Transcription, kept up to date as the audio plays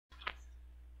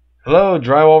Hello,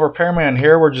 Drywall Repairman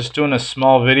here. We're just doing a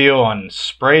small video on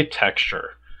spray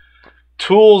texture.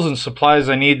 Tools and supplies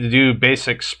I need to do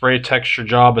basic spray texture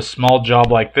job, a small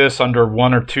job like this under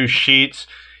 1 or 2 sheets.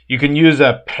 You can use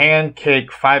a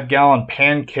pancake, 5-gallon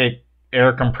pancake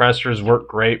air compressors work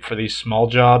great for these small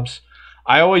jobs.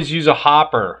 I always use a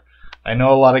hopper. I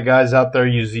know a lot of guys out there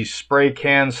use these spray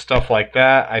cans, stuff like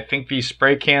that. I think these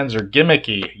spray cans are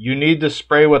gimmicky. You need to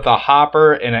spray with a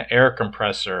hopper and an air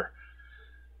compressor.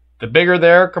 The bigger the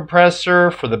air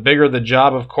compressor, for the bigger the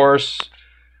job, of course.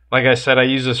 Like I said, I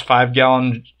use this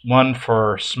 5-gallon one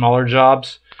for smaller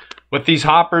jobs. With these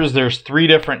hoppers, there's 3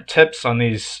 different tips on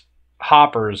these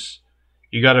hoppers.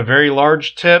 You got a very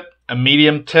large tip, a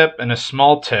medium tip, and a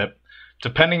small tip.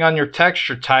 Depending on your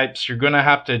texture types, you're going to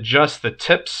have to adjust the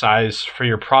tip size for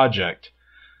your project.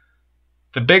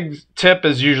 The big tip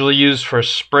is usually used for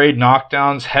sprayed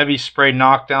knockdowns, heavy sprayed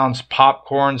knockdowns,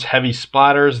 popcorns, heavy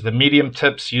splatters. The medium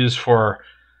tip's used for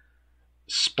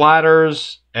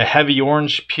splatters, a heavy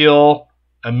orange peel,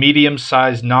 a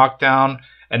medium-sized knockdown,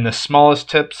 and the smallest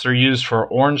tips are used for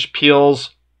orange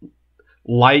peels,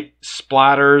 light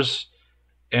splatters,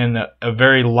 and a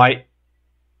very light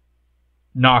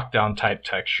knockdown type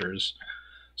textures.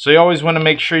 So you always want to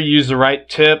make sure you use the right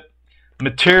tip.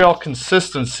 Material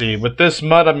consistency. With this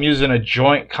mud, I'm using a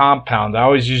joint compound. I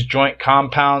always use joint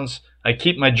compounds. I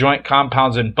keep my joint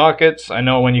compounds in buckets. I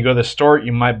know when you go to the store,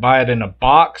 you might buy it in a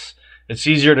box. It's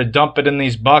easier to dump it in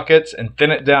these buckets and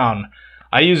thin it down.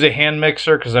 I use a hand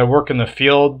mixer because I work in the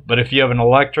field, but if you have an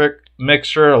electric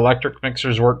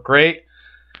mixers work great.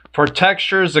 For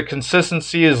textures, the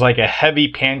consistency is like a heavy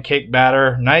pancake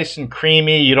batter, nice and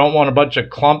creamy. You don't want a bunch of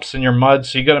clumps in your mud,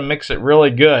 so you got to mix it really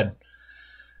good.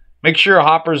 Make sure your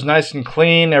hopper is nice and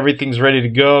clean, everything's ready to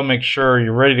go. Make sure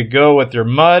you're ready to go with your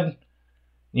mud.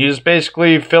 You just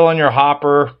basically fill in your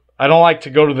hopper. I don't like to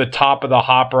go to the top of the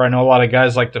hopper. I know a lot of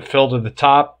guys like to fill to the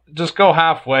top. Just go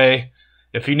halfway.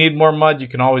 If you need more mud, you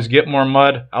can always get more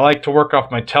mud. I like to work off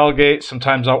my tailgate.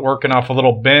 Sometimes out working off a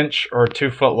little bench or a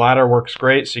 2-foot ladder works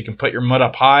great, so you can put your mud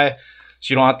up high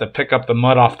so you don't have to pick up the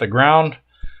mud off the ground.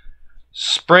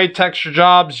 Spray texture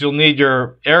jobs, you'll need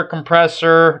your air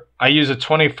compressor. I use a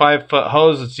 25-foot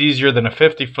hose. It's easier than a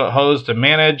 50-foot hose to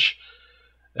manage.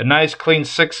 A nice clean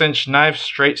 6-inch knife,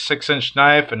 straight 6-inch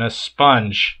knife, and a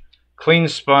sponge. Clean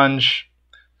sponge.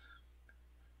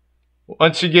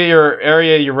 Once you get your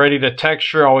area you're ready to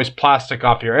texture, always plastic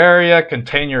off your area.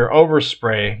 Contain your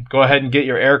overspray. Go ahead and get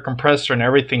your air compressor and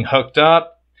everything hooked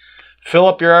up. Fill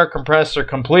up your air compressor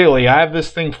completely. I have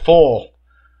this thing full.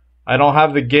 I don't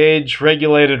have the gauge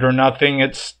regulated or nothing.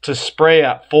 It's to spray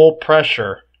at full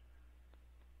pressure.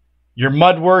 Your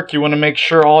mud work, you want to make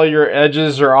sure all your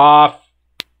edges are off.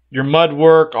 Your mud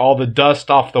work, all the dust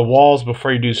off the walls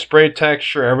before you do spray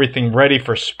texture, everything ready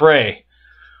for spray.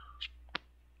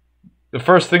 The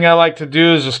first thing I like to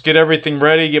do is just get everything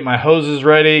ready, get my hoses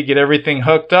ready, get everything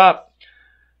hooked up.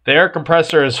 The air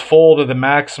compressor is full to the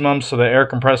maximum, so the air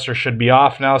compressor should be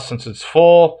off now since it's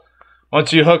full.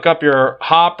 Once you hook up your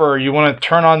hopper, you want to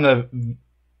turn on the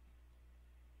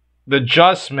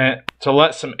adjustment to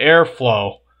let some air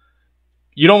flow.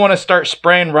 You don't want to start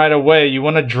spraying right away. You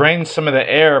want to drain some of the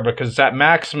air because it's at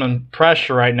maximum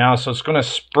pressure right now, so it's going to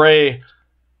spray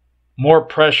more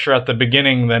pressure at the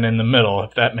beginning than in the middle,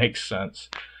 if that makes sense.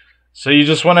 So you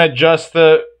just want to adjust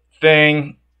the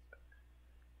thing,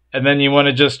 and then you want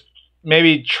to just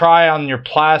maybe try on your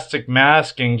plastic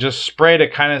masking, just spray to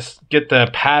kind of get the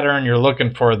pattern you're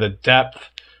looking for, the depth,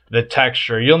 the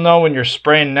texture. You'll know when you're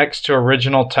spraying next to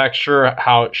original texture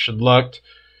how it should look.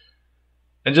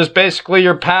 And just basically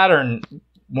your pattern.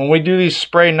 When we do these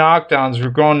spray knockdowns,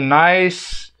 we're going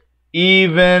nice,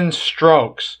 even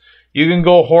strokes. You can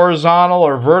go horizontal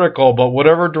or vertical, but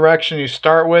whatever direction you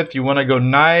start with, you want to go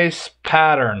nice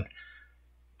pattern.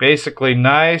 Basically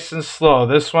nice and slow.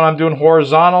 This one I'm doing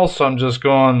horizontal, so I'm just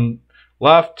going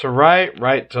left to right,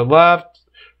 right to left,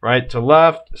 right to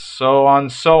left, so on,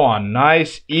 so on.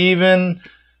 Nice, even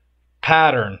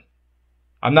pattern.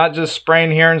 I'm not just spraying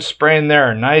here and spraying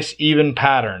there. Nice, even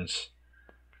patterns.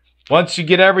 Once you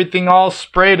get everything all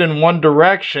sprayed in one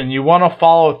direction, you want to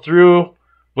follow through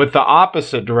with the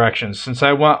opposite direction. Since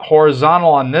I went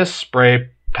horizontal on this spray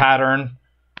pattern,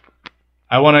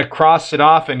 I want to cross it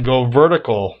off and go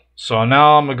vertical. So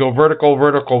now I'm going to go vertical,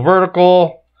 vertical,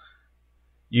 vertical.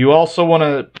 You also want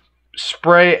to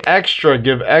spray extra,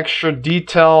 give extra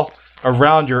detail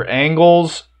around your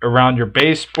angles, around your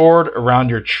baseboard, around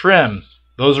your trim.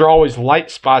 Those are always light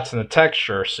spots in the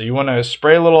texture. So you want to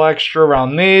spray a little extra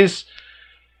around these.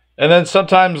 And then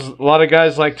sometimes a lot of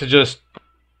guys like to just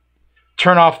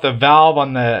turn off the valve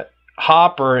on the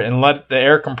hopper and let the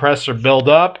air compressor build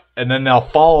up, and then they'll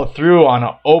follow through on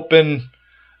an open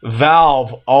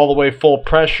valve all the way full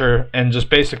pressure and just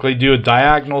basically do a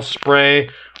diagonal spray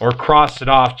or cross it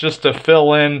off just to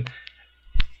fill in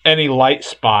any light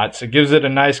spots. It gives it a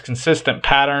nice consistent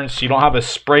pattern so you don't have a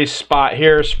spray spot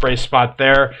here, spray spot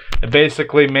there. It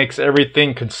basically makes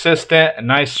everything consistent, a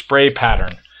nice spray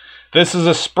pattern. This is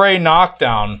a spray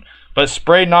knockdown, but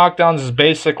spray knockdowns is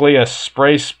basically a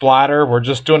spray splatter. We're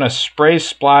just doing a spray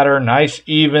splatter, nice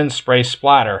even spray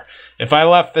splatter. If I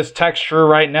left this texture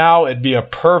right now, it'd be a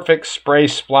perfect spray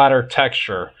splatter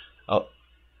texture.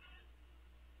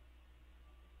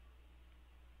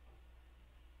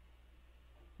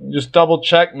 Just double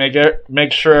check,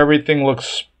 make sure everything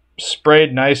looks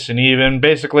sprayed nice and even.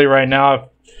 Basically right now, if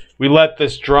we let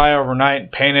this dry overnight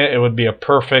and paint it, it would be a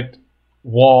perfect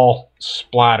wall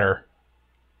splatter.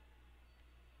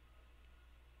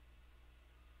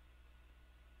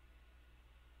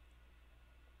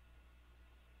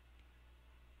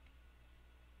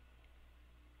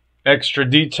 Extra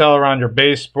detail around your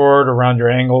baseboard, around your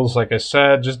angles, like I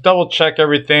said. Just double check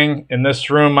everything. In this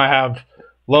room I have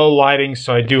low lighting,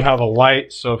 so I do have a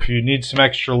light. So if you need some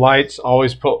extra lights,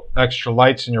 always put extra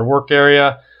lights in your work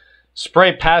area.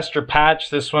 Spray past your patch.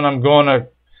 This one I'm going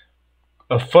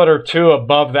a foot or two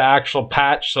above the actual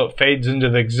patch so it fades into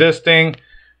the existing.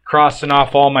 Crossing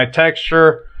off all my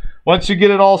texture. Once you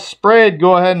get it all sprayed,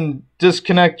 go ahead and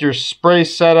disconnect your spray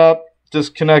setup.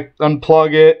 Disconnect,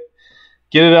 unplug it.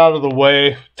 Get it out of the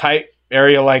way. Tight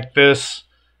area like this.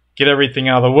 Get everything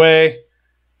out of the way.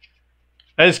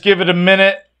 I just give it a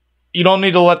minute. You don't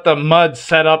need to let the mud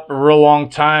set up a real long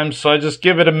time, so I just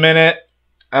give it a minute.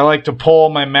 I like to pull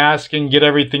my mask and get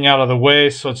everything out of the way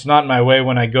so it's not in my way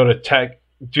when I go to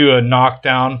do a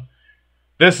knockdown.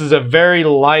 This is a very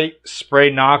light spray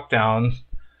knockdown,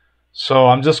 so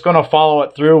I'm just going to follow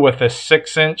it through with a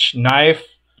 6-inch knife.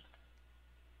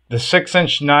 The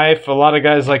 6-inch knife, a lot of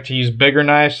guys like to use bigger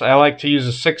knives. I like to use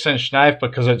a 6-inch knife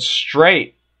because it's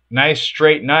straight. Nice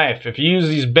straight knife. If you use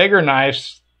these bigger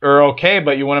knives, are okay,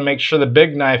 but you want to make sure the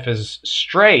big knife is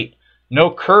straight. No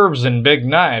curves in big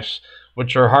knives,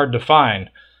 which are hard to find.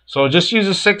 So just use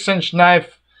a 6-inch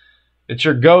knife. It's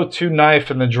your go-to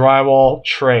knife in the drywall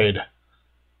trade.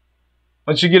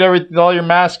 Once you get all your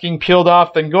masking peeled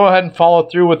off, then go ahead and follow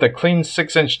through with a clean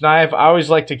 6-inch knife. I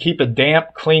always like to keep a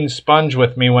damp, clean sponge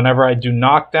with me whenever I do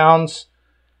knockdowns.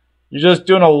 You're just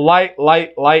doing a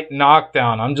light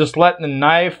knockdown. I'm just letting the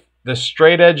knife, the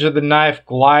straight edge of the knife,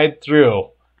 glide through.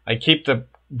 I keep the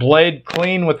blade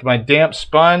clean with my damp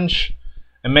sponge,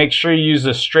 and make sure you use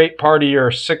the straight part of your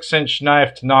 6-inch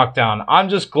knife to knock down. I'm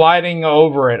just gliding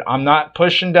over it. I'm not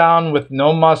pushing down with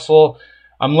no muscle.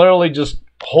 I'm literally just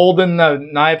holding the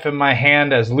knife in my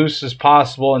hand as loose as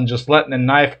possible and just letting the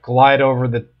knife glide over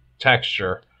the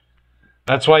texture.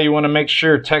 That's why you want to make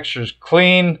sure your texture is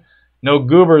clean, no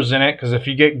goobers in it, because if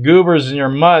you get goobers in your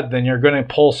mud, then you're going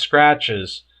to pull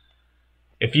scratches.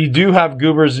 If you do have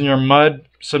goobers in your mud,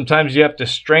 sometimes you have to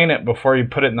strain it before you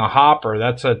put it in the hopper.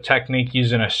 That's a technique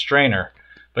using a strainer.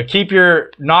 But keep your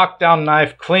knockdown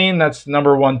knife clean. That's the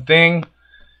number one thing.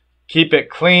 Keep it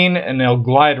clean and it'll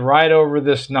glide right over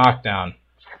this knockdown.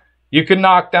 You can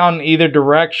knock down in either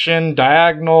direction,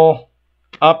 diagonal,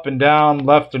 up and down,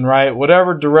 left and right,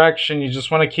 whatever direction. You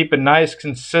just want to keep a nice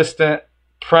consistent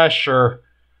pressure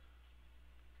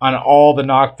on all the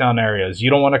knockdown areas. You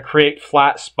don't want to create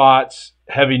flat spots,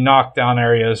 heavy knockdown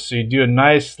areas. So you do a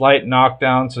nice light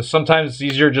knockdown. So sometimes it's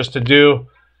easier just to do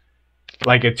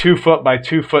like a 2 foot by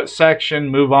 2 foot section,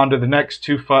 move on to the next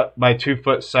 2 foot by 2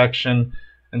 foot section,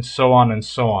 and so on and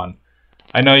so on.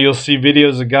 I know you'll see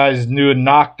videos of guys doing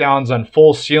knockdowns on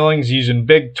full ceilings using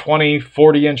big 20,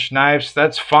 40-inch knives.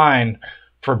 That's fine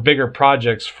for bigger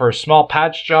projects. For a small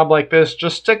patch job like this,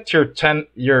 just stick to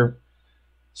your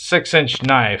 6-inch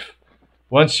knife.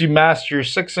 Once you master your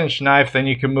 6-inch knife, then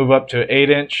you can move up to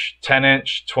 8-inch,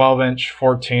 10-inch, 12-inch,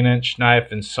 14-inch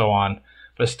knife, and so on.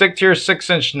 But stick to your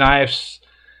 6-inch knives.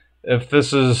 If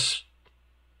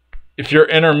you're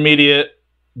intermediate,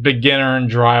 beginner in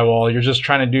drywall, you're just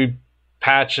trying to do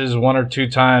patches 1 or 2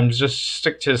 times, just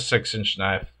stick to a 6-inch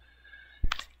knife.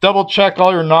 Double check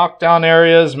all your knockdown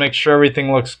areas, make sure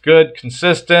everything looks good,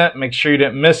 consistent, make sure you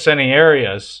didn't miss any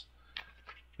areas.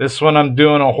 This one I'm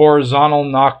doing a horizontal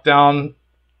knockdown,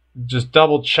 just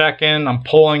double checking. I'm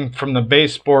pulling from the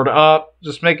baseboard up,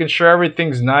 just making sure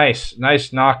everything's nice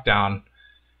knockdown,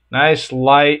 nice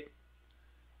light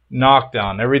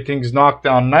knockdown. Everything's knocked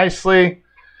down nicely.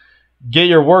 Get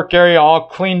your work area all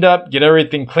cleaned up, get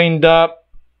everything cleaned up,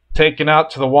 taken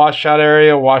out to the washout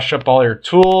area, wash up all your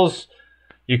tools.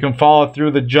 You can follow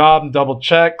through the job and double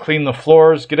check, clean the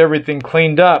floors, get everything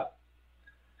cleaned up.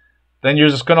 then you're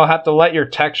just going to have to let your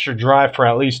texture dry for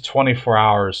at least 24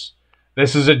 hours.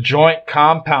 This is a joint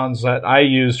compounds that I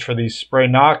use for these spray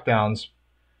knockdowns.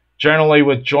 Generally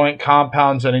with joint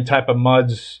compounds, any type of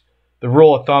muds, the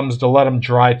rule of thumb is to let them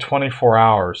dry 24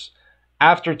 hours.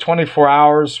 After 24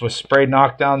 hours with spray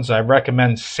knockdowns, I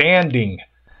recommend sanding.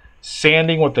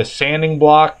 Sanding with a sanding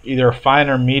block, either a fine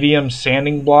or medium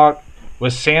sanding block.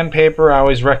 With sandpaper, I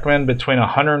always recommend between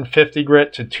 150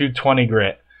 grit to 220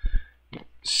 grit.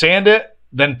 Sand it,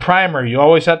 then primer. You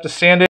always have to sand it.